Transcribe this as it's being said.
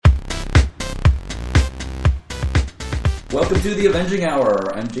Welcome to the Avenging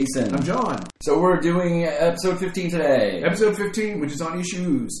Hour. I'm Jason. I'm John. So we're doing episode 15 today. Episode 15, which is on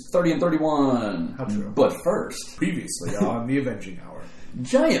issues 30 and 31. How true. But first, previously on the Avenging Hour.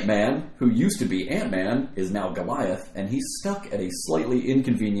 Giant Man, who used to be Ant-Man, is now Goliath, and he's stuck at a slightly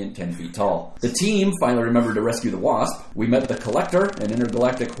inconvenient 10 feet tall. The team finally remembered to rescue the Wasp. We met the Collector, an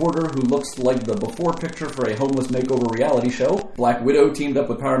intergalactic hoarder who looks like the before picture for a homeless makeover reality show. Black Widow teamed up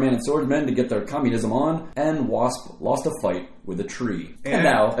with Power Man and Swordsman to get their Communism on, and Wasp lost a fight with a tree. And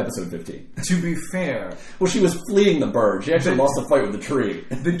now, episode 15. To be fair... Well, she was fleeing the bird. She actually lost a fight with the tree.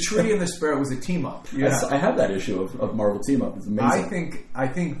 The tree and the sparrow was a team-up. Yeah. I have that issue of Marvel Team-Up. It's amazing. I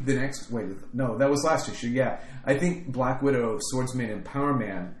think the next... Wait, no, that was last issue, yeah. I think Black Widow, Swordsman, and Power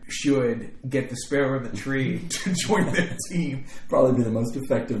Man should get the sparrow and the tree to join their team. Probably be the most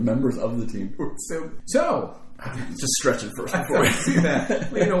effective members of the team. So just stretching first I before we see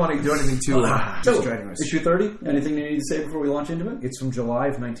that. We don't want to do anything too strenuous. Issue 30, anything you need to say before we launch into it? It's from July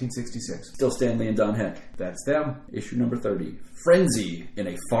of 1966. Still Stan Lee and Don Heck. That's them. Issue number 30. Frenzy in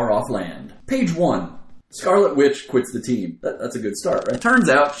a far-off land. Page 1. Scarlet Witch quits the team. That's a good start, right? Turns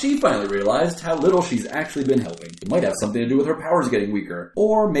out she finally realized how little she's actually been helping. It might have something to do with her powers getting weaker.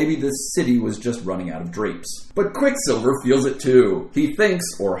 Or maybe this city was just running out of drapes. But Quicksilver feels it too. He thinks,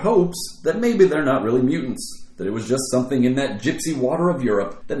 or hopes, that maybe they're not really mutants. That it was just something in that gypsy water of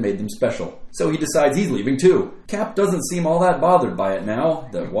Europe that made them special. So he decides he's leaving too. Cap doesn't seem all that bothered by it now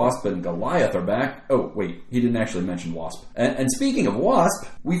that Wasp and Goliath are back. Oh, wait, he didn't actually mention Wasp. And speaking of Wasp,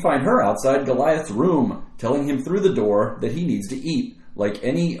 we find her outside Goliath's room, telling him through the door that he needs to eat. Like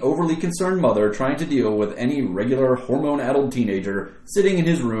any overly concerned mother trying to deal with any regular hormone-addled teenager sitting in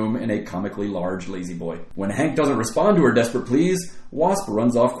his room in a comically large lazy boy. When Hank doesn't respond to her desperate pleas, Wasp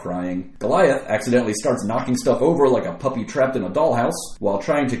runs off crying. Goliath accidentally starts knocking stuff over like a puppy trapped in a dollhouse. While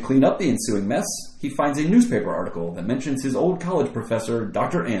trying to clean up the ensuing mess, he finds a newspaper article that mentions his old college professor,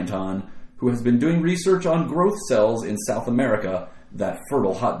 Dr. Anton, who has been doing research on growth cells in South America, that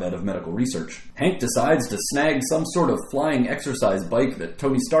fertile hotbed of medical research. Hank decides to snag some sort of flying exercise bike that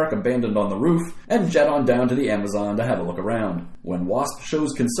Tony Stark abandoned on the roof and jet on down to the Amazon to have a look around. When Wasp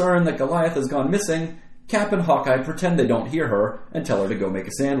shows concern that Goliath has gone missing, Cap and Hawkeye pretend they don't hear her and tell her to go make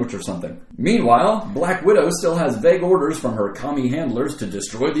a sandwich or something. Meanwhile, Black Widow still has vague orders from her commie handlers to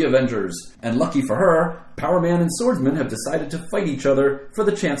destroy the Avengers. And lucky for her, Power Man and Swordsman have decided to fight each other for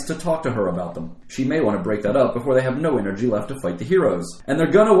the chance to talk to her about them. She may want to break that up before they have no energy left to fight the heroes. And they're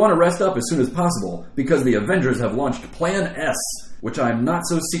gonna want to rest up as soon as possible, because the Avengers have launched Plan S, which I'm not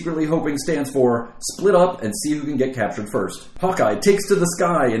so secretly hoping stands for split up and see who can get captured first. Hawkeye takes to the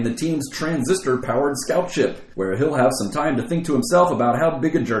sky in the team's transistor-powered scout ship, where he'll have some time to think to himself about how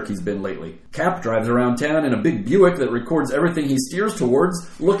big a jerk he's been lately. Cap drives around town in a big Buick that records everything he steers towards.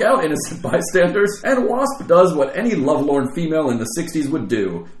 Look out, innocent bystanders. And Wasp does what any lovelorn female in the 60s would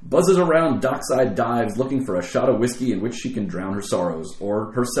do. Buzzes around dockside dives looking for a shot of whiskey in which she can drown her sorrows,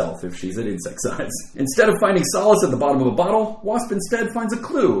 or herself if she's at insect size. Instead of finding solace at the bottom of a bottle, Wasp instead finds a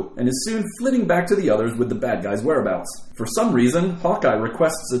clue, and is soon flitting back to the others with the bad guy's whereabouts. For some reason, Hawkeye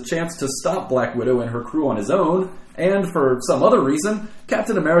requests a chance to stop Black Widow and her crew on his own, and for some other reason,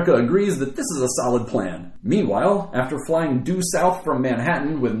 Captain America agrees that this is a solid plan. Meanwhile, after flying due south from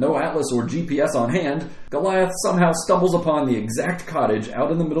Manhattan with no atlas or GPS on hand, Goliath somehow stumbles upon the exact cottage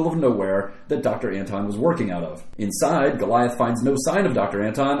out in the middle of nowhere that Dr. Anton was working out of. Inside, Goliath finds no sign of Dr.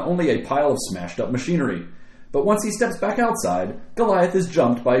 Anton, only a pile of smashed up machinery. But once he steps back outside, Goliath is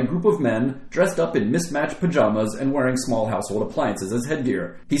jumped by a group of men dressed up in mismatched pajamas and wearing small household appliances as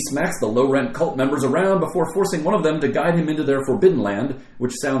headgear. He smacks the low-rent cult members around before forcing one of them to guide him into their forbidden land,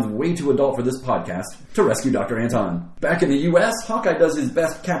 which sounds way too adult for this podcast, to rescue Dr. Anton. Back in the US, Hawkeye does his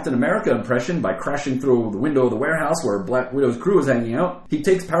best Captain America impression by crashing through the window of the warehouse where Black Widow's crew is hanging out. He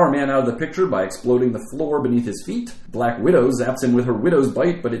takes Power Man out of the picture by exploding the floor beneath his feet. Black Widow zaps him with her widow's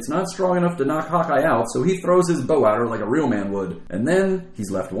bite, but it's not strong enough to knock Hawkeye out, so he throws his bow at her like a real man would. And then he's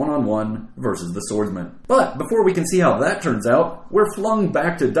left one-on-one versus the swordsman. But before we can see how that turns out, we're flung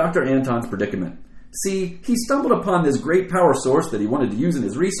back to Dr. Anton's predicament. See, he stumbled upon this great power source that he wanted to use in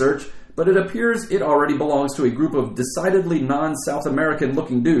his research, but it appears it already belongs to a group of decidedly non-South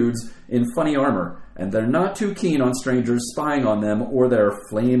American-looking dudes in funny armor, and they're not too keen on strangers spying on them or their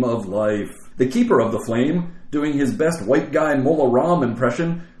flame of life. The keeper of the flame, doing his best white guy Mola Ram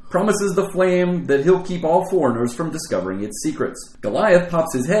impression, promises the flame that he'll keep all foreigners from discovering its secrets. Goliath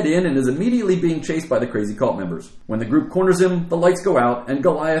pops his head in and is immediately being chased by the crazy cult members. When the group corners him, the lights go out, and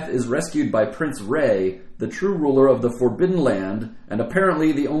Goliath is rescued by Prince Ray, the true ruler of the Forbidden Land, and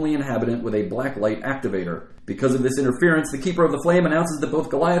apparently the only inhabitant with a black light activator. Because of this interference, the Keeper of the Flame announces that both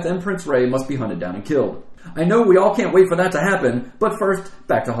Goliath and Prince Ray must be hunted down and killed. I know we all can't wait for that to happen, but first,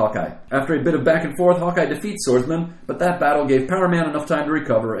 back to Hawkeye. After a bit of back and forth, Hawkeye defeats Swordsman, but that battle gave Power Man enough time to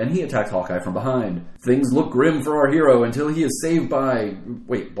recover, and he attacks Hawkeye from behind. Things look grim for our hero until he is saved by...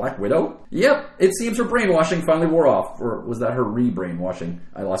 Wait, Black Widow? Yep, it seems her brainwashing finally wore off. Or was that her re-brainwashing?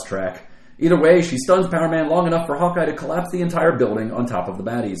 I lost track. Either way, she stuns Power Man long enough for Hawkeye to collapse the entire building on top of the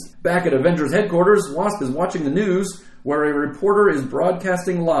baddies. Back at Avengers headquarters, Wasp is watching the news, where a reporter is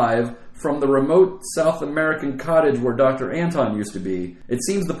broadcasting live from the remote South American cottage where Dr. Anton used to be. It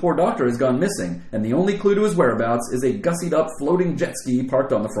seems the poor doctor has gone missing, and the only clue to his whereabouts is a gussied-up floating jet ski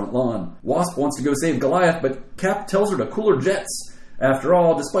parked on the front lawn. Wasp wants to go save Goliath, but Cap tells her to cool her jets. After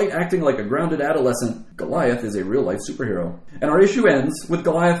all, despite acting like a grounded adolescent, Goliath is a real-life superhero. And our issue ends with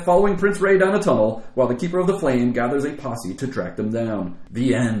Goliath following Prince Ray down a tunnel, while the Keeper of the Flame gathers a posse to track them down.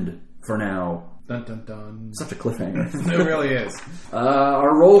 The end, for now. Dun dun dun. Such a cliffhanger. It really is.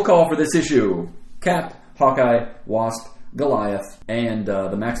 Our roll call for this issue. Cap, Hawkeye, Wasp, Goliath, and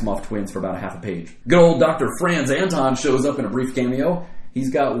the Maximoff twins for about a half a page. Good old Dr. Franz Anton shows up in a brief cameo.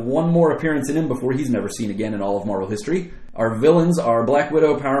 He's got one more appearance in him before he's never seen again in all of Marvel history. Our villains are Black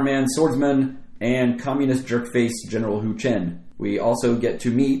Widow, Power Man, Swordsman, and communist jerkface General Hu Chen. We also get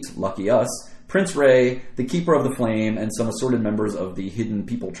to meet, lucky us, Prince Ray, the Keeper of the Flame, and some assorted members of the Hidden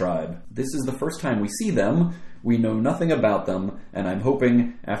People tribe. This is the first time we see them. We know nothing about them, and I'm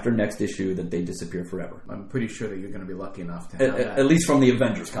hoping after next issue that they disappear forever. I'm pretty sure that you're going to be lucky enough to have that. At least from the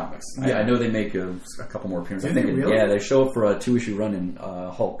Avengers comics. Yeah. I know they make a couple more appearances. Do they really? Yeah, they show up for a 2-issue run in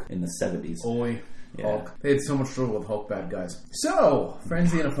Hulk in the 70s. Oi. Yeah. Hulk. They had so much trouble with Hulk bad guys. So,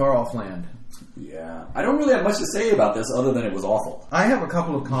 Frenzy in a Far-Off Land. Yeah. I don't really have much to say about this other than it was awful. I have a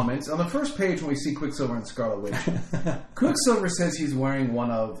couple of comments. On the first page when we see Quicksilver and Scarlet Witch, Quicksilver says he's wearing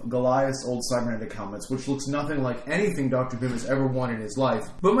one of Goliath's old cybernetic helmets, which looks nothing like anything Dr. Pym has ever worn in his life.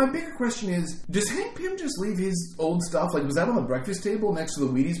 But my bigger question is, does Hank Pym just leave his old stuff? Like, was that on the breakfast table next to the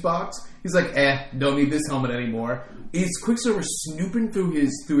Wheaties box? He's like, don't need this helmet anymore. Is Quicksilver snooping through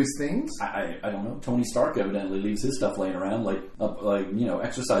his things? I don't know. Tony Stark evidently leaves his stuff laying around, like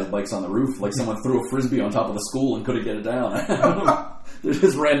exercise bikes on the roof, like someone threw a frisbee on top of the school and couldn't get it down. There's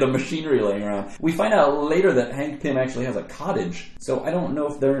just random machinery laying around. We find out later that Hank Pym actually has a cottage, so I don't know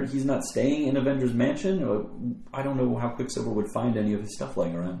if he's not staying in Avengers Mansion, or I don't know how Quicksilver would find any of his stuff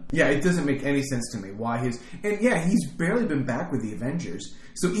laying around. Yeah, it doesn't make any sense to me why he's barely been back with the Avengers.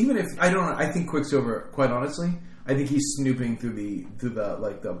 So even if I think Quicksilver, quite honestly, I think he's snooping through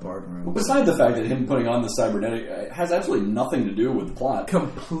the bar room. Well, besides the fact that him putting on the cybernetic has absolutely nothing to do with the plot.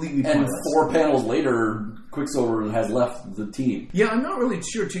 Completely pointless. And 4 panels later, Quicksilver has left the team. Yeah, I'm not really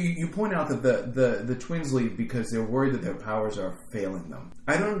sure. Too, you point out that the twins leave because they're worried that their powers are failing them.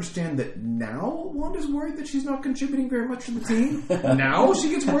 I don't understand that now Wanda's worried that she's not contributing very much to the team. Now she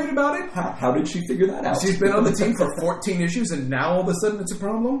gets worried about it? How did she figure that out? She's been on the team for 14 issues and now all of a sudden it's a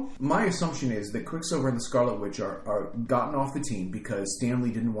problem? My assumption is that Quicksilver and the Scarlet Witch are gotten off the team because Stan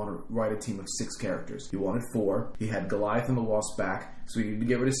Lee didn't want to write a team of 6 characters. He wanted 4. He had Goliath and the Wasp back, so he needed to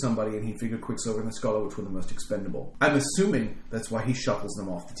get rid of somebody, and he figured Quicksilver and the Scarlet Witch were the most expendable. I'm assuming that's why he shuffles them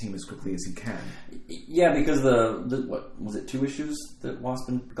off the team as quickly as he can. Yeah, because what was it, 2 issues that Wasp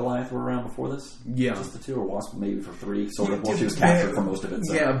and Goliath were around before this? Yeah. Just the 2, or Wasp maybe for 3, sort of. Well, she was captured for most of it.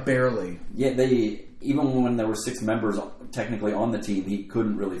 So. Yeah, barely. Yeah, even when there were 6 members technically on the team, he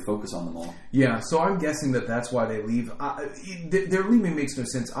couldn't really focus on them all. Yeah, so I'm guessing that's why they leave. Their leaving makes no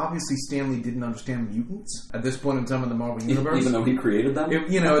sense. Obviously, Stan Lee didn't understand mutants at this point in time in the Marvel Universe. Even though he created them?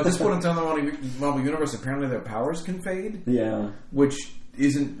 At this point in time in the Marvel Universe, apparently their powers can fade. Yeah. Which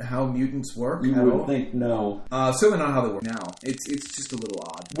isn't how mutants work. You would think, no. Certainly not how they work now. It's just a little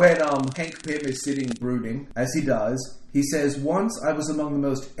odd. When Hank Pym is sitting brooding, as he does, he says, "Once I was among the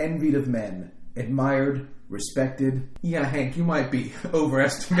most envied of men. Admired, respected." Yeah, Hank, you might be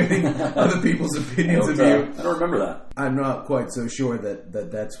overestimating other people's opinions of you. I don't remember that. I'm not quite so sure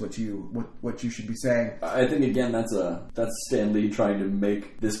that's what you should be saying. I think again that's Stan Lee trying to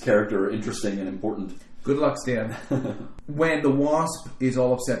make this character interesting and important. Good luck, Stan. When the Wasp is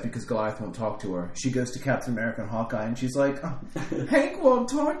all upset because Goliath won't talk to her, she goes to Captain America and Hawkeye, and she's like, "Hank won't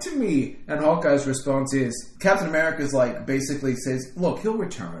talk to me." And Hawkeye's response is, Captain America's basically says, "Look, he'll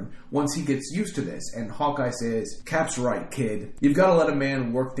return once he gets used to this." And Hawkeye says, "Cap's right, kid. You've got to let a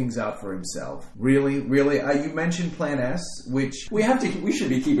man work things out for himself." Really? You mentioned Plan S, which... We should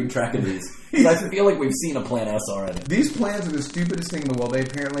be keeping track of these. I feel like we've seen a Plan S already. These plans are the stupidest thing in the world.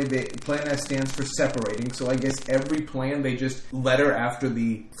 Plan S stands for separating, so I guess every plan they just letter after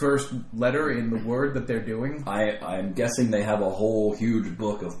the first letter in the word that they're doing. I'm guessing they have a whole huge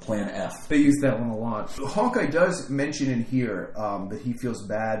book of Plan F. They use that one a lot. Hawkeye does mention in here that he feels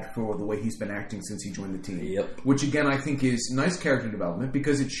bad for the way he's been acting since he joined the team. Yep. Which again I think is nice character development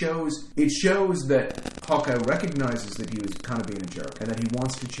because it shows that Hawkeye recognizes that he was kind of being a jerk and that he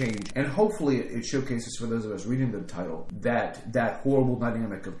wants to change. And hopefully it showcases for those of us reading the title that horrible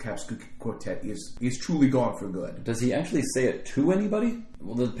dynamic of Cap's quartet is truly gone for good. Does he actually say it to anybody?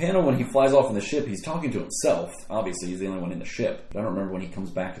 Well, the panel when he flies off in the ship, he's talking to himself. Obviously, he's the only one in the ship. But I don't remember when he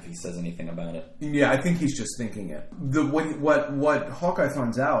comes back if he says anything about it. Yeah, I think he's just thinking it. What Hawkeye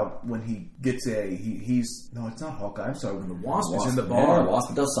finds out when he gets no, it's not Hawkeye. I'm sorry. When the Wasp is in the bar, yeah, the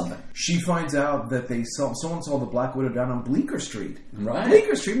Wasp does something. She finds out that someone saw the Black Widow down on Bleecker Street. Right.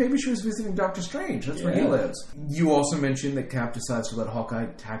 Bleecker Street. Maybe she was visiting Doctor Strange. That's where he lives. You also mentioned that Cap decides to let Hawkeye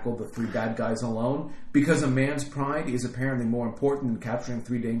tackle the 3 bad guys alone because a man's pride is apparently more important than capturing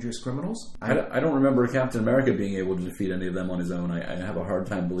 3 dangerous criminals. I don't remember Captain America being able to defeat any of them on his own. I have a hard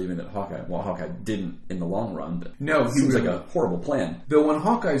time believing that Hawkeye didn't in the long run. But no, it seems like a horrible plan. Though when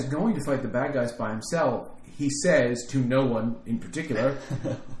Hawkeye's going to fight the bad guys by himself, he says to no one in particular,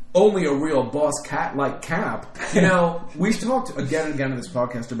 only a real boss cat like Cap. You know, we've talked again and again in this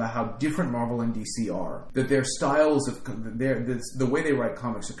podcast about how different Marvel and DC are. That their styles the way they write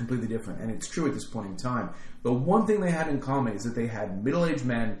comics are completely different. And it's true at this point in time. The one thing they had in common is that they had middle-aged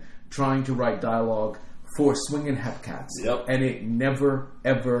men trying to write dialogue for swinging hepcats. Yep. And it never,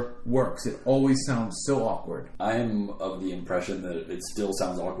 ever works. It always sounds so awkward. I'm of the impression that it still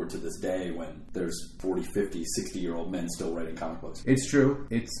sounds awkward to this day when there's 40, 50, 60-year-old men still writing comic books. It's true.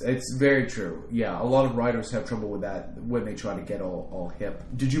 It's very true. Yeah, a lot of writers have trouble with that when they try to get all hip.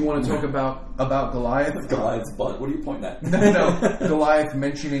 Did you want to talk about Goliath? Goliath's butt? What are you pointing at? No. Goliath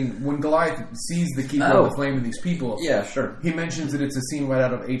mentioning... When Goliath sees the Keeper of the Flame and these people... Yeah, sure. He mentions that it's a scene right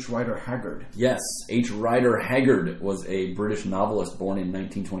out of H. Rider Haggard. Yes, H. Rider Haggard was a British novelist born in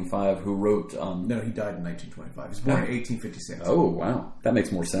 1925 who wrote... No, he died in 1925. He was born in 1856. Oh, wow. That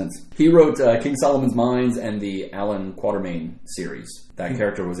makes more sense. He wrote King Solomon's Mines and the Alan Quatermain series. That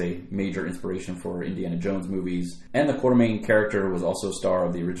character was a major inspiration for Indiana Jones movies. And the Quatermain character was also a star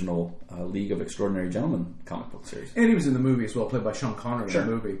of the original League of Extraordinary Gentlemen comic book series. And he was in the movie as well, played by Sean Connery in the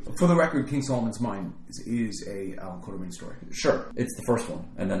movie. For the record, King Solomon's Mine is a Alan Quatermain story. Sure. It's the first one.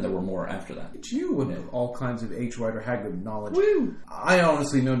 And then there were more after that. It's you with all kinds of H. Rider Haggard knowledge. Woo! I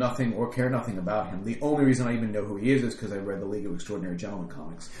honestly know nothing or care nothing about him. The only reason I even know who he is because I read the League of Extraordinary Gentlemen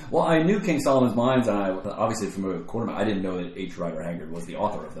comics. Well, I knew King Solomon's Mines, and I obviously familiar with Quatermain. I didn't know that H. Rider Haggard was the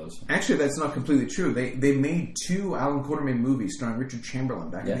author of those. Actually, that's not completely true. They made 2 Alan Quatermain movies starring Richard Chamberlain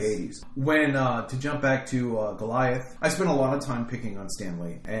back in the 80s. When, to jump back to Goliath, I spent a lot of time picking on Stan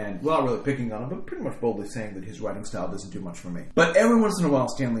Lee. And, well, not really picking on him, but pretty much boldly saying that his writing style doesn't do much for me. But every once in a while,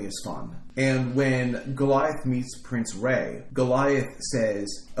 Stan Lee is fun. And when Goliath meets Prince Ray, Goliath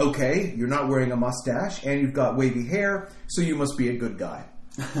says, okay, you're not wearing a mustache, and you've got wavy hair, so you must be a good guy.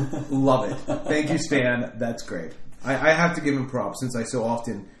 Love it. Thank you, Stan. That's great. I have to give him props since I so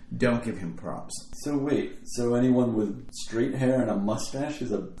often don't give him props. So wait, so anyone with straight hair and a mustache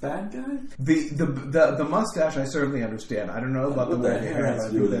is a bad guy? The mustache I certainly understand. I don't know about the wavy hair, but I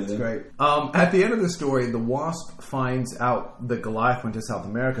think that's great. At the end of the story, the Wasp finds out that Goliath went to South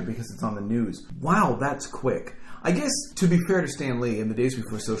America because it's on the news. Wow, that's quick. I guess, to be fair to Stan Lee, in the days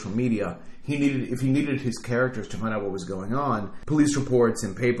before social media, if he needed his characters to find out what was going on, police reports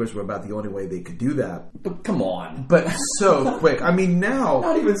and papers were about the only way they could do that. But come on. But so quick. I mean, now...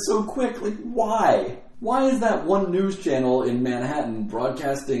 Not even so quick. Like, why? Why is that one news channel in Manhattan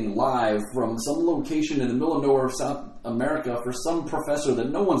broadcasting live from some location in the middle of nowhere of South America for some professor that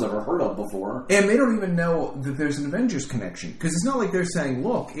no one's ever heard of before? And they don't even know that there's an Avengers connection. Because it's not like they're saying,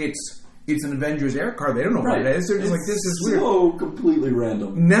 look, it's an Avengers air card. They don't know what it is. They're just like, this is weird. So completely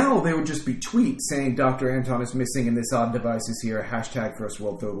random. Now they would just be tweets saying Dr. Anton is missing and this odd device is here, hashtag first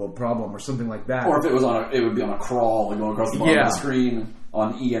world, third world problem, or something like that. Or if it was it would be on a crawl and going across the bottom of the screen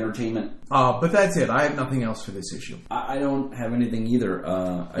on E! Entertainment. But that's it. I have nothing else for this issue. I don't have anything either.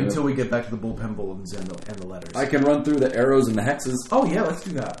 Until we get back to the bullpen bulletins and the letters. I can run through the arrows and the hexes. Oh, yeah, let's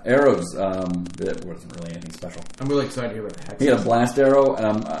do that. Arrows. It wasn't really anything special. I'm really excited to hear about the hexes. He had a blast arrow, and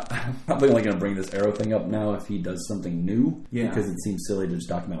I'm probably only going to bring this arrow thing up now if he does something new. Yeah. Because it seems silly to just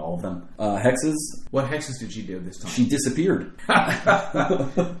document all of them. Hexes. What hexes did she do this time? She disappeared.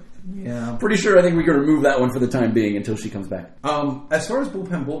 Yeah. Pretty sure I think we can remove that one for the time being until she comes back. As far as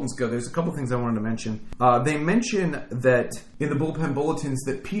bullpen bulletins go, there's a couple things I wanted to mention. They mention that in the bullpen bulletins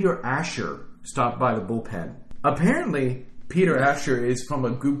that Peter Asher stopped by the bullpen. Apparently, Peter Asher is from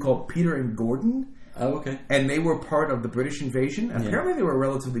a group called Peter and Gordon. Oh, okay. And they were part of the British invasion. Apparently they were a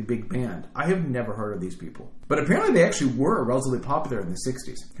relatively big band. I have never heard of these people. But apparently they actually were relatively popular in the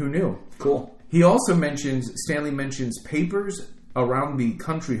 60s. Who knew? Cool. He also Stanley mentions papers around the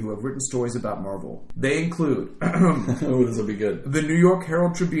country who have written stories about Marvel. They include oh, this will be good. the New York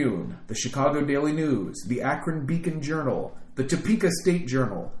Herald Tribune, the Chicago Daily News, the Akron Beacon Journal, the Topeka State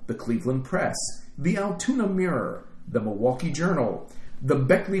Journal, the Cleveland Press, the Altoona Mirror, the Milwaukee Journal, the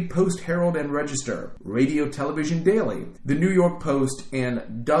Beckley Post Herald and Register, Radio Television Daily, the New York Post,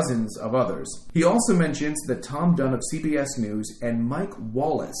 and dozens of others. He also mentions that Tom Dunn of CBS News and Mike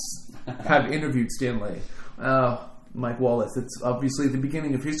Wallace have interviewed Stan Lee. Mike Wallace, it's obviously the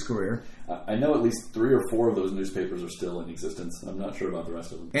beginning of his career. I know at least 3 or 4 of those newspapers are still in existence. I'm not sure about the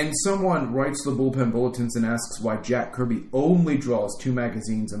rest of them. And someone writes the bullpen bulletins and asks why Jack Kirby only draws 2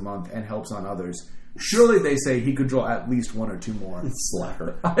 magazines a month and helps on others. Surely they say he could draw at least 1 or 2 more.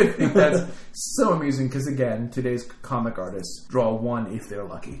 Slacker. I think that's so amusing because, again, today's comic artists draw 1 if they're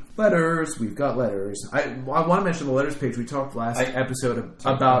lucky. Letters. We've got letters. I want to mention the letters page. We talked last episode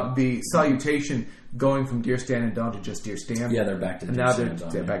about the salutation going from Dear Stan and Don to just Dear Stan. Yeah, they're back to and Dear now Stan and Don.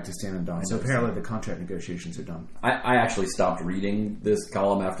 They're back to Stan and Don. So apparently the contract negotiations are done. I actually stopped reading this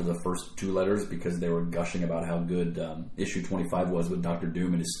column after the first 2 letters because they were gushing about how good issue 25 was with Dr.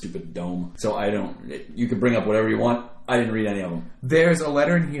 Doom and his stupid dome. So you can bring up whatever you want. I didn't read any of them. There's a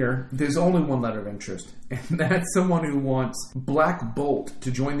letter in here. There's only one letter of interest. And that's someone who wants Black Bolt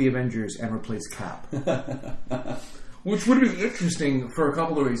to join the Avengers and replace Cap. Which would be interesting for a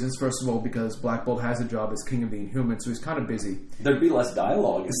couple of reasons. First of all, because Black Bolt has a job as King of the Inhumans, so he's kind of busy. There'd be less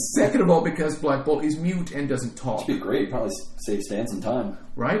dialogue. Second of all, because Black Bolt is mute and doesn't talk. It'd be great. Probably save Stan some time.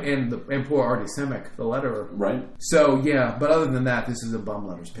 Right? And poor Artie Semic, the letterer. Right. So, yeah. But other than that, this is a bum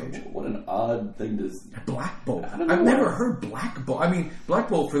letters page. What an odd thing to... Black Bolt. I've never heard Black Bolt. I mean, Black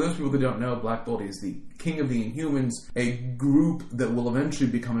Bolt, for those people that don't know, Black Bolt is the King of the Inhumans, a group that will eventually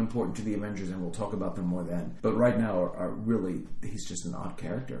become important to the Avengers, and we'll talk about them more then. But right now, really, he's just an odd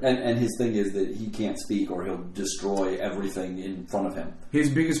character. And his thing is that he can't speak or he'll destroy everything in front of him. His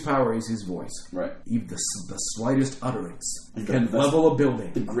biggest power is his voice. Right. Even the slightest utterance can level a building.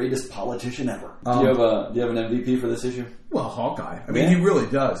 The greatest politician ever. Do you have an MVP for this issue? Well, Hawkeye. I mean, he really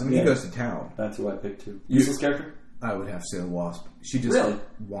does. I mean, he goes to town. That's who I picked too. Useless character? I would have to say the Wasp. She just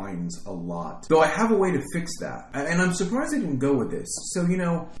whines a lot. Though I have a way to fix that. And I'm surprised I didn't go with this. So,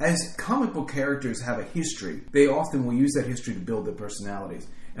 as comic book characters have a history, they often will use that history to build their personalities.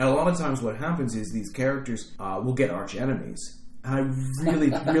 And a lot of times what happens is these characters will get arch enemies. And I really,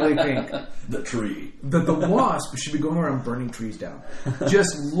 really think the tree. That the Wasp should be going around burning trees down.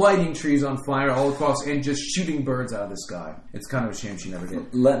 Just lighting trees on fire all across and just shooting birds out of the sky. It's kind of a shame she never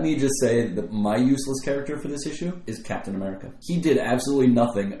did. Let me just say that my useless character for this issue is Captain America. He did absolutely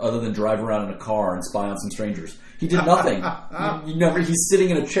nothing other than drive around in a car and spy on some strangers. He did nothing. He's sitting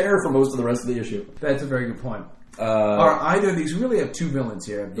in a chair for most of the rest of the issue. That's a very good point. These really have 2 villains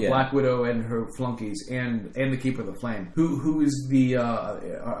here: the Black Widow and her flunkies, and the Keeper of the Flame. Who is the?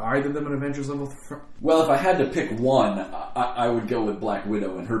 Are either of them an Avengers level? Well, if I had to pick one, I would go with Black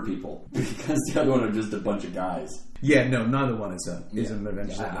Widow and her people because the other one are just a bunch of guys. Yeah, no, neither one is an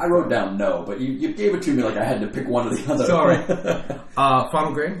Avengers level. I wrote down no, but you gave it to me like I had to pick one or the other. Sorry.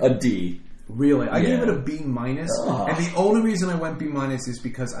 Final grade? A D. Really? I gave it a B-. And the only reason I went B- is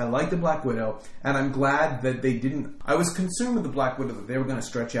because I like the Black Widow, and I'm glad that they didn't... I was concerned with the Black Widow that they were going to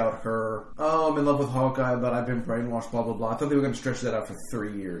stretch out her, I'm in love with Hawkeye, but I've been brainwashed, blah, blah, blah. I thought they were going to stretch that out for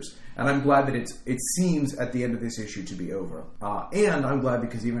 3 years. And I'm glad that it seems at the end of this issue to be over. And I'm glad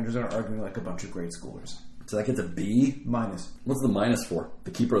because the Avengers aren't arguing like a bunch of grade schoolers. So that gets a B-. What's the minus for?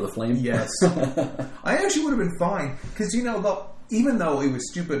 The Keeper of the Flame? Yes. I actually would have been fine, because, even though it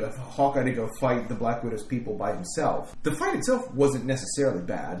was stupid of Hawkeye to go fight the Black Widow's people by himself, the fight itself wasn't necessarily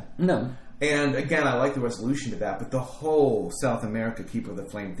bad. No. And again, I like the resolution to that, but the whole South America Keeper of the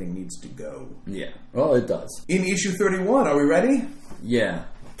Flame thing needs to go. Yeah. Well, it does. In issue 31, are we ready? Yeah.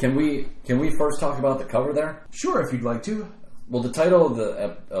 Can we first talk about the cover there? Sure, if you'd like to. Well, the title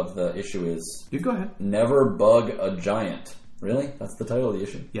of the issue is... You go ahead. Never Bug a Giant. Really? That's the title of the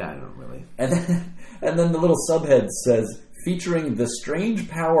issue? Yeah, I don't really. And then the little subhead says, featuring the strange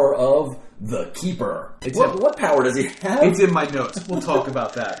power of the Keeper. What power does he have? It's in my notes. We'll talk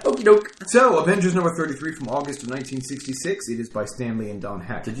about that. Okie doke. So, Avengers number 33 from August of 1966. It is by Stan Lee and Don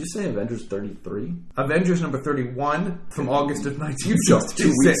Heck. Did you say Avengers 33? Avengers number 31 from August of 1966. You jumped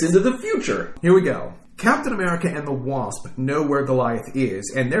 2 weeks into the future. Here we go. Captain America and the Wasp know where Goliath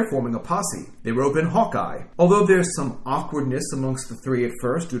is, and they're forming a posse. They rope in Hawkeye. Although there's some awkwardness amongst the three at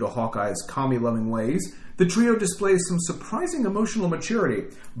first due to Hawkeye's commie-loving ways, the trio displays some surprising emotional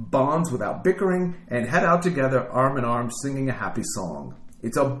maturity, bonds without bickering, and head out together arm in arm singing a happy song.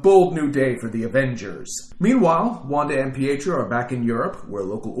 It's a bold new day for the Avengers. Meanwhile, Wanda and Pietro are back in Europe, where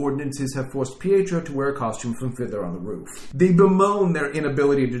local ordinances have forced Pietro to wear a costume from Fiddler on the Roof. They bemoan their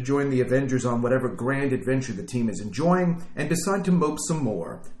inability to join the Avengers on whatever grand adventure the team is enjoying, and decide to mope some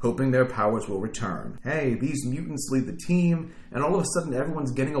more, hoping their powers will return. Hey, these mutants lead the team, and all of a sudden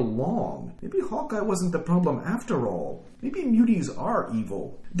everyone's getting along. Maybe Hawkeye wasn't the problem after all. Maybe muties are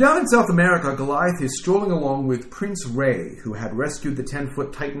evil. Down in South America, Goliath is strolling along with Prince Ray, who had rescued the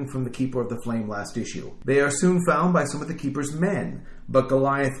 10-foot Titan from the Keeper of the Flame last issue. They are soon found by some of the Keeper's men, but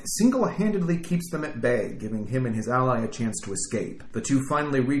Goliath single-handedly keeps them at bay, giving him and his ally a chance to escape. The two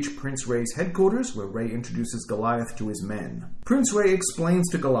finally reach Prince Ray's headquarters, where Ray introduces Goliath to his men. Prince Ray explains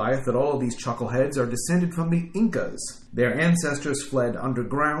to Goliath that all of these chuckleheads are descended from the Incas. Their ancestors fled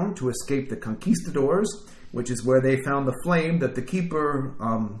underground to escape the conquistadors, which is where they found the flame that the Keeper,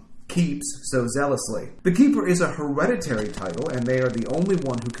 keeps so zealously. The Keeper is a hereditary title, and they are the only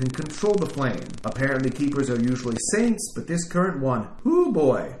one who can control the flame. Apparently Keepers are usually saints, but this current one, hoo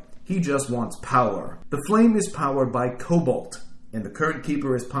boy, he just wants power. The flame is powered by cobalt, and the current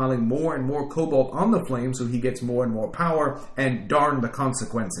Keeper is piling more and more cobalt on the flame so he gets more and more power, and darn the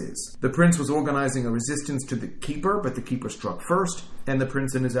consequences. The Prince was organizing a resistance to the Keeper, but the Keeper struck first, and the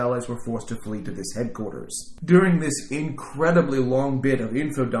Prince and his allies were forced to flee to this headquarters. During this incredibly long bit of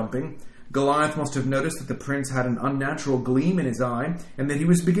info dumping, Goliath must have noticed that the Prince had an unnatural gleam in his eye, and that he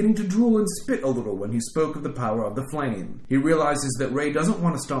was beginning to drool and spit a little when he spoke of the power of the flame. He realizes that Ray doesn't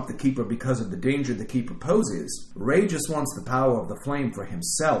want to stop the Keeper because of the danger the Keeper poses. Ray just wants the power of the flame for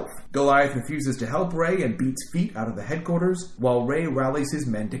himself. Goliath refuses to help Ray and beats feet out of the headquarters, while Ray rallies his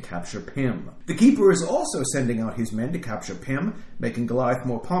men to capture Pym. The Keeper is also sending out his men to capture Pym, making Goliath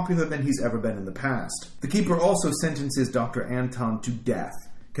more popular than he's ever been in the past. The Keeper also sentences Dr. Anton to death,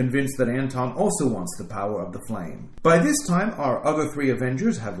 convinced that Anton also wants the power of the flame. By this time, our other three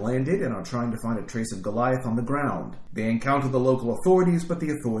Avengers have landed and are trying to find a trace of Goliath on the ground. They encounter the local authorities, but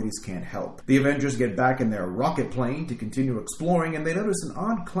the authorities can't help. The Avengers get back in their rocket plane to continue exploring, and they notice an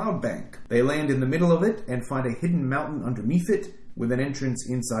odd cloud bank. They land in the middle of it and find a hidden mountain underneath it, with an entrance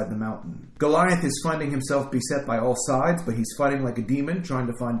inside the mountain. Goliath is finding himself beset by all sides, but he's fighting like a demon, trying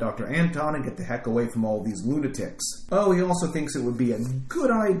to find Dr. Anton and get the heck away from all these lunatics. Oh, he also thinks it would be a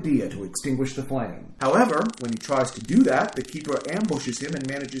good idea to extinguish the flame. However, when he tries to do that, the Keeper ambushes him and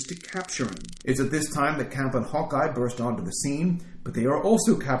manages to capture him. It's at this time that Camp and Hawkeye burst onto the scene, but they are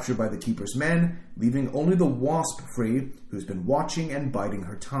also captured by the Keeper's men, leaving only the Wasp free, who's been watching and biding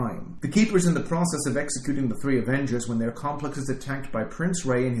her time. The Keeper's in the process of executing the three Avengers when their complex is attacked by Prince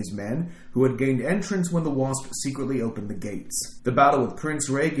Ray and his men, who had gained entrance when the Wasp secretly opened the gates. The battle with Prince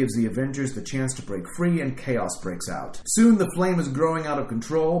Ray gives the Avengers the chance to break free, and chaos breaks out. Soon the flame is growing out of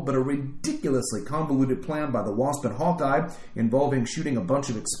control, but a ridiculously convoluted plan by the Wasp and Hawkeye, involving shooting a bunch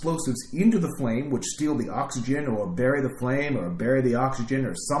of explosives into the flame, which steal the oxygen or bury the flame or bury the oxygen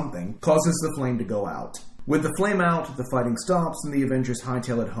or something, causes the flame to go out. With the flame out, the fighting stops, and the Avengers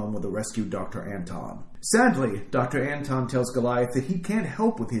hightail it home with a rescued Dr. Anton. Sadly, Dr. Anton tells Goliath that he can't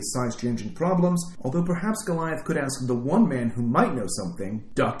help with his size-changing problems, although perhaps Goliath could ask the one man who might know something,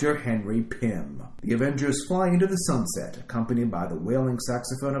 Dr. Henry Pym. The Avengers fly into the sunset, accompanied by the wailing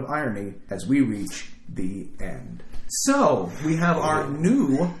saxophone of irony, as we reach the end. So, we have our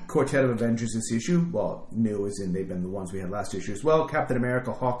new quartet of Avengers this issue. Well, new as in they've been the ones we had last issue as well. Captain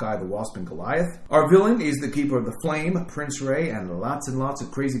America, Hawkeye, the Wasp, and Goliath. Our villain is the Keeper of the Flame, Prince Ray, and lots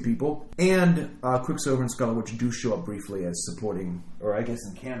of crazy people. And Quicksilver and Scarlet Witch do show up briefly as supporting, or I guess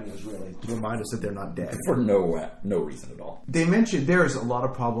in cameos really, to remind us that they're not dead. For no reason at all. They mentioned there's a lot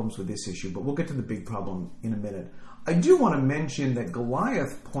of problems with this issue, but we'll get to the big problem in a minute. I do want to mention that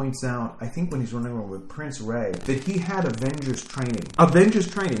Goliath points out, I think when he's running around with Prince Ray, that he had Avengers training. Avengers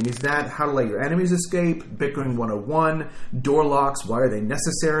training is that how to let your enemies escape, bickering 101, door locks, why are they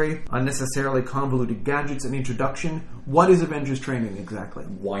necessary, unnecessarily convoluted gadgets and introduction. What is Avengers training exactly?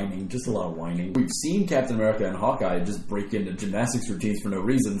 Whining, just a lot of whining. We've seen Captain America and Hawkeye just break into gymnastics routines for no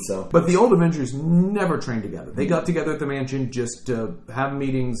reason, so... But the old Avengers never trained together. They got together at the mansion just to have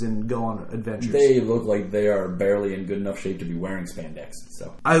meetings and go on adventures. They look like they are barely in good enough shape to be wearing spandex,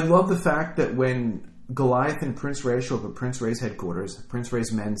 so... I love the fact that when Goliath and Prince Rey show up at Prince Rey's headquarters, Prince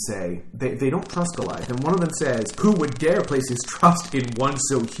Rey's men say they don't trust Goliath, and one of them says, "Who would dare place his trust in one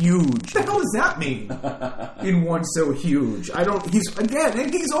so huge?" What the hell does that mean? In one so huge.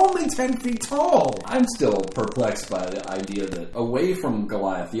 He's only 10 feet tall. I'm still perplexed by the idea that away from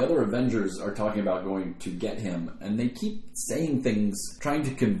Goliath, the other Avengers are talking about going to get him, and they keep saying things, trying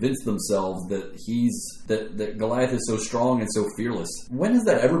to convince themselves that that Goliath is so strong and so fearless. When has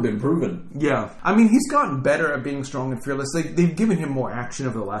that ever been proven? Yeah. I mean, he's gotten better at being strong and fearless. They've given him more action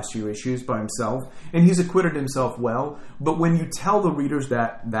over the last few issues by himself, and he's acquitted himself well. But when you tell the readers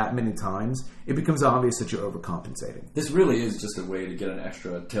that many times, it becomes obvious that you're overcompensating. This really is just a way to get an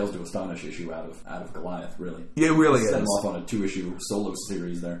extra Tales to Astonish issue out of Goliath, really. Yeah, it really Set is. him off on a 2-issue solo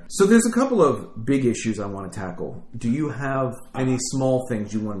series there. So there's a couple of big issues I want to tackle. Do you have any small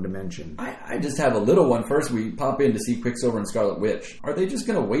things you wanted to mention? I just have a little one. First, we pop in to see Quicksilver and Scarlet Witch. Are they just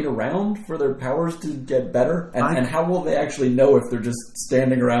going to wait around for their powers to get better? And how will they actually know if they're just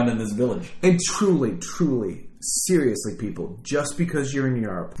standing around in this village? And truly, seriously, people, just because you're in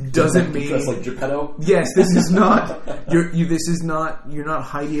Europe doesn't mean... Just like Geppetto? Yes, this is not... You're not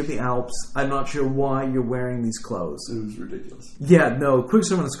Heidi of the Alps. I'm not sure why you're wearing these clothes. It was ridiculous. Yeah, no,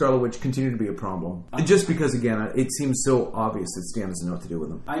 Quicksilver and the Scarlet Witch continue to be a problem. Just because, again, it seems so obvious that Stan doesn't know what to do with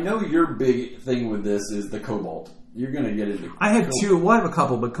them. I know your big thing with this is the cobalt. You're going to get into... I have two. Well, I have a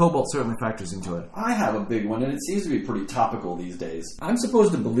couple, but cobalt certainly factors into it. I have a big one, and it seems to be pretty topical these days. I'm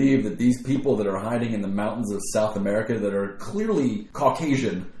supposed to believe that these people that are hiding in the mountains of South America that are clearly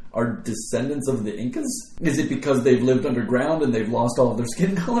Caucasian are descendants of the Incas? Is it because they've lived underground and they've lost all of their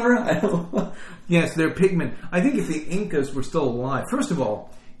skin color? I don't know. Yes, they're pigment. I think if the Incas were still alive... First of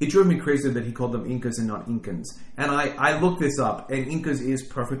all, it drove me crazy that he called them Incas and not Incans. And I looked this up, and Incas is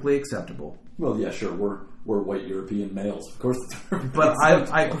perfectly acceptable. Well, yeah, sure. We're white European males. Of course it's But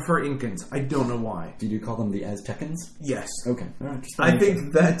I prefer Incans. I don't know why. Did you call them the Aztecans? Yes. Okay. All right. I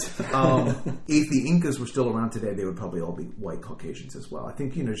think that if the Incas were still around today, they would probably all be white Caucasians as well. I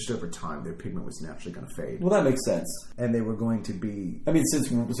think, just over time, their pigment was naturally going to fade. Well, that makes sense. And they were going to be... I mean, since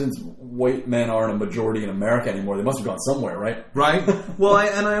white men aren't a majority in America anymore, they must have gone somewhere, right? Right? Well,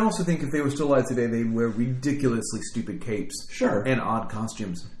 I also think if they were still alive today, they'd wear ridiculously stupid capes. Sure. And odd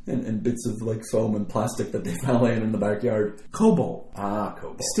costumes. And bits of, foam and plastic that they found laying in the backyard. Cobalt. Ah,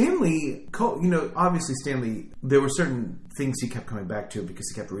 cobalt. Stanley, obviously Stanley, there were certain things he kept coming back to because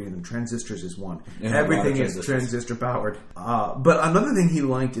he kept reading them. Transistors is one. Yeah, everything is transistor powered. But another thing he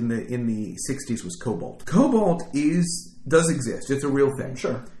liked in the 60s was cobalt. Cobalt does exist. It's a real thing.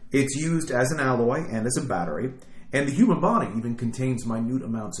 Sure. It's used as an alloy and as a battery. And the human body even contains minute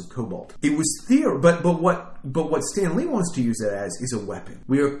amounts of cobalt. It was but what Stan Lee wants to use it as is a weapon.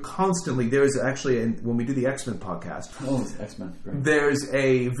 We are constantly, there's actually, when we do the X-Men podcast, X-Men, great. There's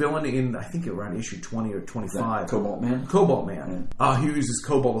a villain in, I think around issue 20 or 25. Cobalt Man? Cobalt Man. Yeah. He uses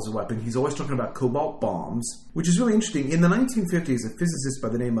cobalt as a weapon. He's always talking about cobalt bombs, which is really interesting. In the 1950s, a physicist by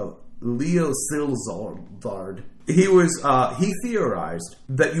the name of Leo Szilard, he theorized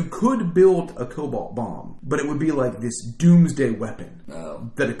that you could build a cobalt bomb, but it would be like this doomsday weapon. Oh.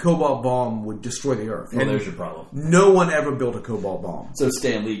 That a cobalt bomb would destroy the Earth. Well, there's your problem. No one ever built a cobalt bomb. So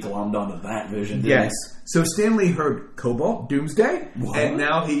Stan Lee glommed onto that vision, didn't Yes. So Stan Lee heard cobalt, doomsday, What? and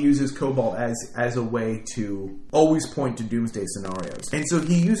now he uses cobalt as a way to always point to doomsday scenarios. And so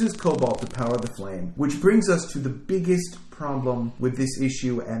he uses cobalt to power the flame, which brings us to the biggest problem with this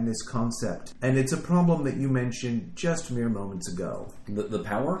issue and this concept. And it's a problem that you mentioned just mere moments ago. The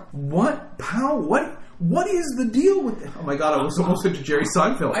power? What power? What is the deal with... Oh my god, I was almost into Jerry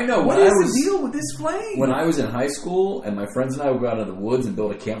Seinfeld. I know. What is the deal with this flame? When I was in high school and my friends and I would go out into the woods and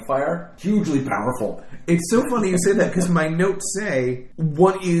build a campfire, hugely powerful. It's so funny you say that because my notes say,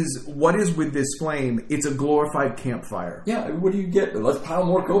 what is with this flame? It's a glorified campfire. Yeah, what do you get? Let's pile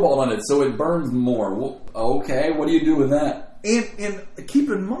more cobalt on it so it burns more. Well, okay, what do you do with that? And keep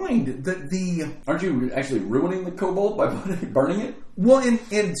in mind that Aren't you actually ruining the cobalt by burning it? Well,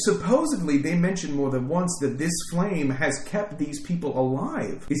 and supposedly they mentioned more than once that this flame has kept these people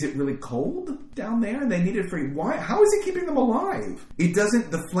alive. Is it really cold down there and they need it for... Why? How is it keeping them alive?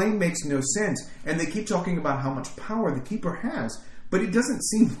 The flame makes no sense. And they keep talking about how much power the Keeper has, but it doesn't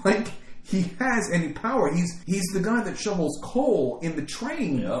seem like he has any power. He's the guy that shovels coal in the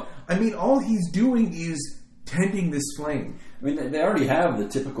train. Yep. I mean, all he's doing is tending this flame. I mean, they already have the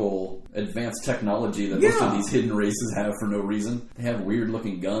typical advanced technology that most of these hidden races have for no reason. They have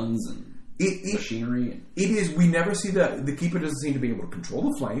weird-looking guns and machinery. It is. We never see the Keeper doesn't seem to be able to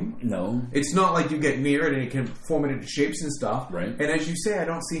control the flame. No. It's not like you get near it and it can form it into shapes and stuff. Right. And as you say, I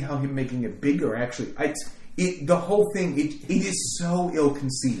don't see how him making it bigger actually. The whole thing, it is so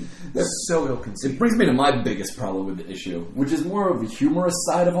ill-conceived. So ill-conceived. It brings me to my biggest problem with the issue, which is more of the humorous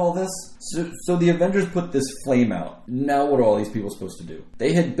side of all this. So the Avengers put this flame out. Now what are all these people supposed to do?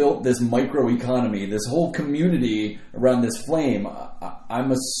 They had built this microeconomy, this whole community around this flame.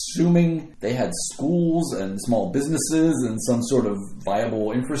 I'm assuming they had schools and small businesses and some sort of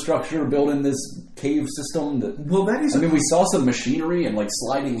viable infrastructure built in this cave system. We saw some machinery and like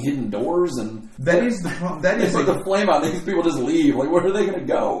sliding hidden doors, and that is the problem. That is put the flame out. These people just leave. Like, where are they going to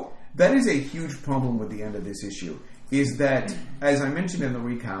go? That is a huge problem with the end of this issue. Is that, as I mentioned in the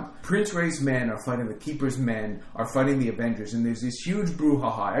recount, Prince Ray's men are fighting the Keeper's men, are fighting the Avengers, and there's this huge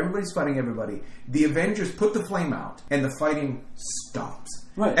brouhaha. Everybody's fighting everybody. The Avengers put the flame out, and the fighting stops.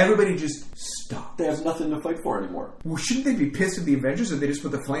 Right. Everybody just stops. They have nothing to fight for anymore. Well, shouldn't they be pissed at the Avengers if they just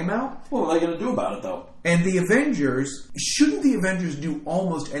put the flame out? What are they going to do about it, though? And the Avengers, shouldn't the Avengers do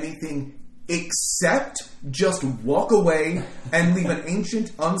almost anything except just walk away and leave an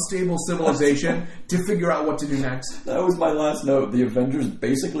ancient, unstable civilization to figure out what to do next? That was my last note. The Avengers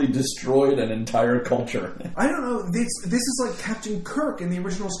basically destroyed an entire culture. I don't know. This is like Captain Kirk in the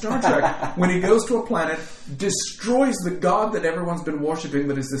original Star Trek when he goes to a planet, destroys the god that everyone's been worshipping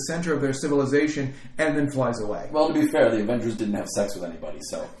that is the center of their civilization, and then flies away. Well, to be fair, the Avengers didn't have sex with anybody,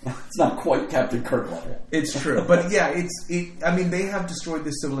 so it's not quite Captain Kirk level. It's true. But yeah, they have destroyed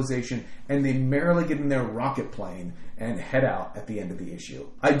this civilization, and they merrily get in their rocket plane and head out at the end of the issue.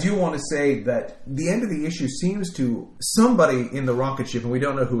 I do want to say that the end of the issue seems to, somebody in the rocket ship, and we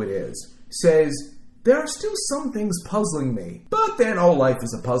don't know who it is, says, there are still some things puzzling me, but then all life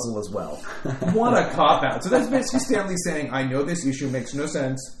is a puzzle as well. What a cop-out. So that's basically Stanley saying, I know this issue makes no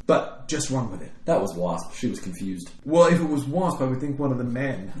sense, but just run with it. That was Wasp. She was confused. Well, if it was Wasp, I would think one of the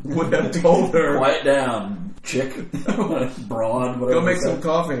men would have told her, quiet down, chick, broad, whatever. Go make some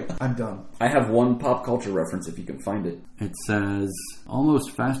coffee. I'm done. I have one pop culture reference if you can find it. It says,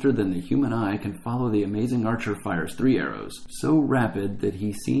 almost faster than the human eye can follow the amazing archer fires 3 arrows, so rapid that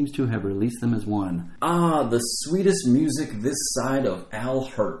he seems to have released them as one. Ah, the sweetest music this side of Al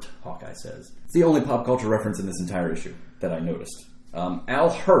Hurt, Hawkeye says. It's the only pop culture reference in this entire issue that I noticed. Al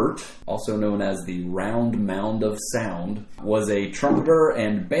Hurt, also known as the Round Mound of Sound, was a trumpeter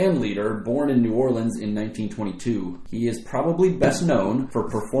and band leader born in New Orleans in 1922. He is probably best known for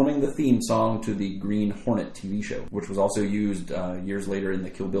performing the theme song to the Green Hornet TV show, which was also used years later in the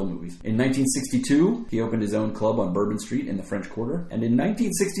Kill Bill movies. In 1962, he opened his own club on Bourbon Street in the French Quarter, and in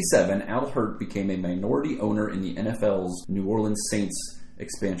 1967, Al Hurt became a minority owner in the NFL's New Orleans Saints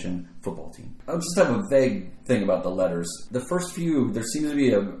expansion football team. I just have a vague thing about the letters. The first few, there seems to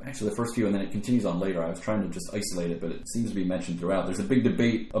be the first few, and then it continues on later. I was trying to just isolate it, but it seems to be mentioned throughout. There's a big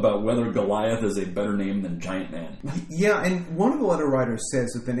debate about whether Goliath is a better name than Giant Man. Yeah, and one of the letter writers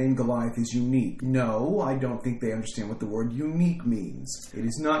says that the name Goliath is unique. No, I don't think they understand what the word unique means. It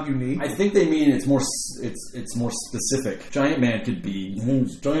is not unique. I think they mean it's more specific. Giant Man could be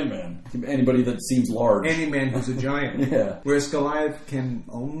Giant Man. Anybody that seems large. Any man who's a giant. Yeah. Whereas Goliath can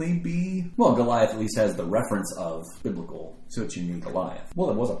only be... Well, Goliath at least has the reference of biblical. So it's unique. Goliath. Well,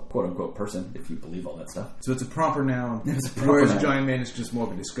 it was a quote-unquote person, if you believe all that stuff. So it's a proper noun. It's a proper whereas noun. Giant Man is just more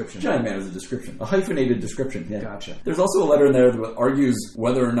of a description. Giant Man is a description. A hyphenated description, yeah. Gotcha. There's also a letter in there that argues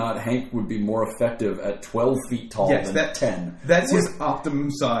whether or not Hank would be more effective at 12 feet tall than 10. That's his optimum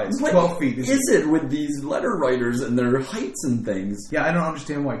size. 12 feet. Is it with these letter writers and their heights and things? Yeah, I don't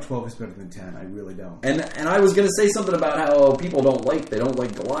understand why 12 is better than 10. I really don't. And I was going to say something about how people don't like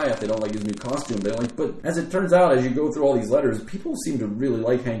Goliath, they don't like his new costume, but as it turns out, as you go through all these letters, people seem to really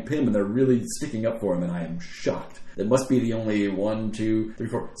like Hank Pym, and they're really sticking up for him, and I am shocked. There must be the only 1, 2, 3,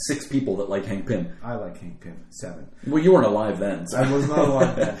 4, 6 people that like Hank Pym. I like Hank Pym. 7. Well, you weren't alive then. So. I was not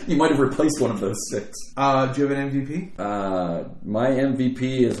alive then. You might have replaced one of those 6. Do you have an MVP? My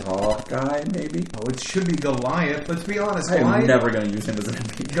MVP is Hawkeye, maybe? Oh, it should be Goliath. Let's be honest. I'm never going to use him as an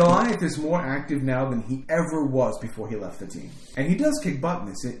MVP. Goliath is more active now than he ever was before he left the team. And he does kick butt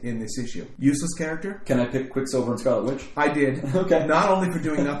in this issue. Useless character? Can I pick Quicksilver and Scarlet Witch? I did. Okay. Not only for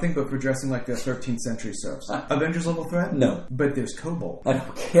doing nothing, but for dressing like the 13th century serfs. Avengers level threat? No. But there's cobalt. I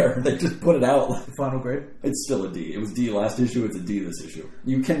don't care. They just put it out. Final grade? It's still a D. It was D last issue. It's a D this issue.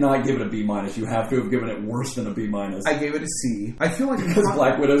 You cannot give it a B minus. You have to have given it worse than a B minus. I gave it a C. I feel like because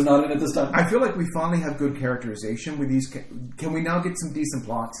Black Widow's not in it this time. I feel like we finally have good characterization with these. Can we now get some decent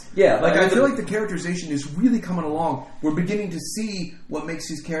plots? Yeah. Like I feel like the characterization is really coming along. We're beginning to see what makes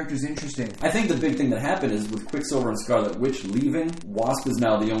these characters interesting. I think the big thing that happened is with Quicksilver and Scarlet Witch leaving, Wasp is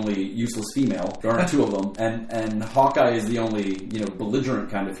now the only useless female. There aren't two of them, and Hawkeye is the only belligerent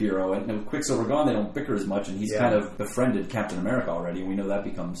kind of hero. And with Quicksilver gone, they don't bicker as much, and he's kind of befriended Captain America already, and we know that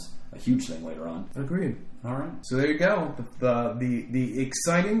becomes a huge thing later on. Agreed. All right. So there you go. The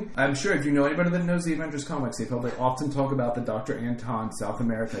exciting. I'm sure if you know anybody that knows the Avengers comics, they probably often talk about the Dr. Anton South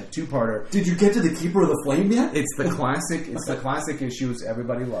America two-parter. Did you get to the Keeper of the Flame yet? It's the classic. It's the classic issues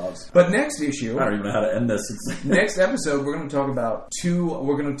everybody loves. But next issue, I don't even know how to end this. Next episode, we're going to talk about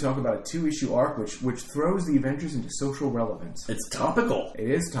a two-issue arc, which throws the Avengers into social relevance. It's topical.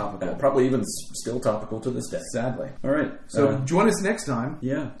 It is topical. Probably even still topical to this day. Sadly. All right. So join us next time.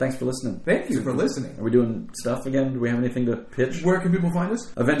 Yeah. Thanks for listening. Thank you for listening. Are we doing stuff again? Do we have anything to pitch? Where can people find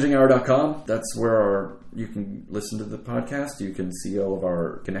us? AvengingHour.com. That's where you can listen to the podcast. You can see all of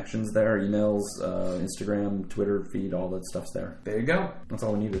our connections there, emails, Instagram, Twitter feed, all that stuff's there. There you go. That's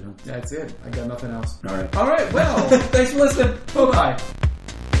all we needed, huh? That's it. I got nothing else. All right. All right. Well, thanks for listening. Bye-bye.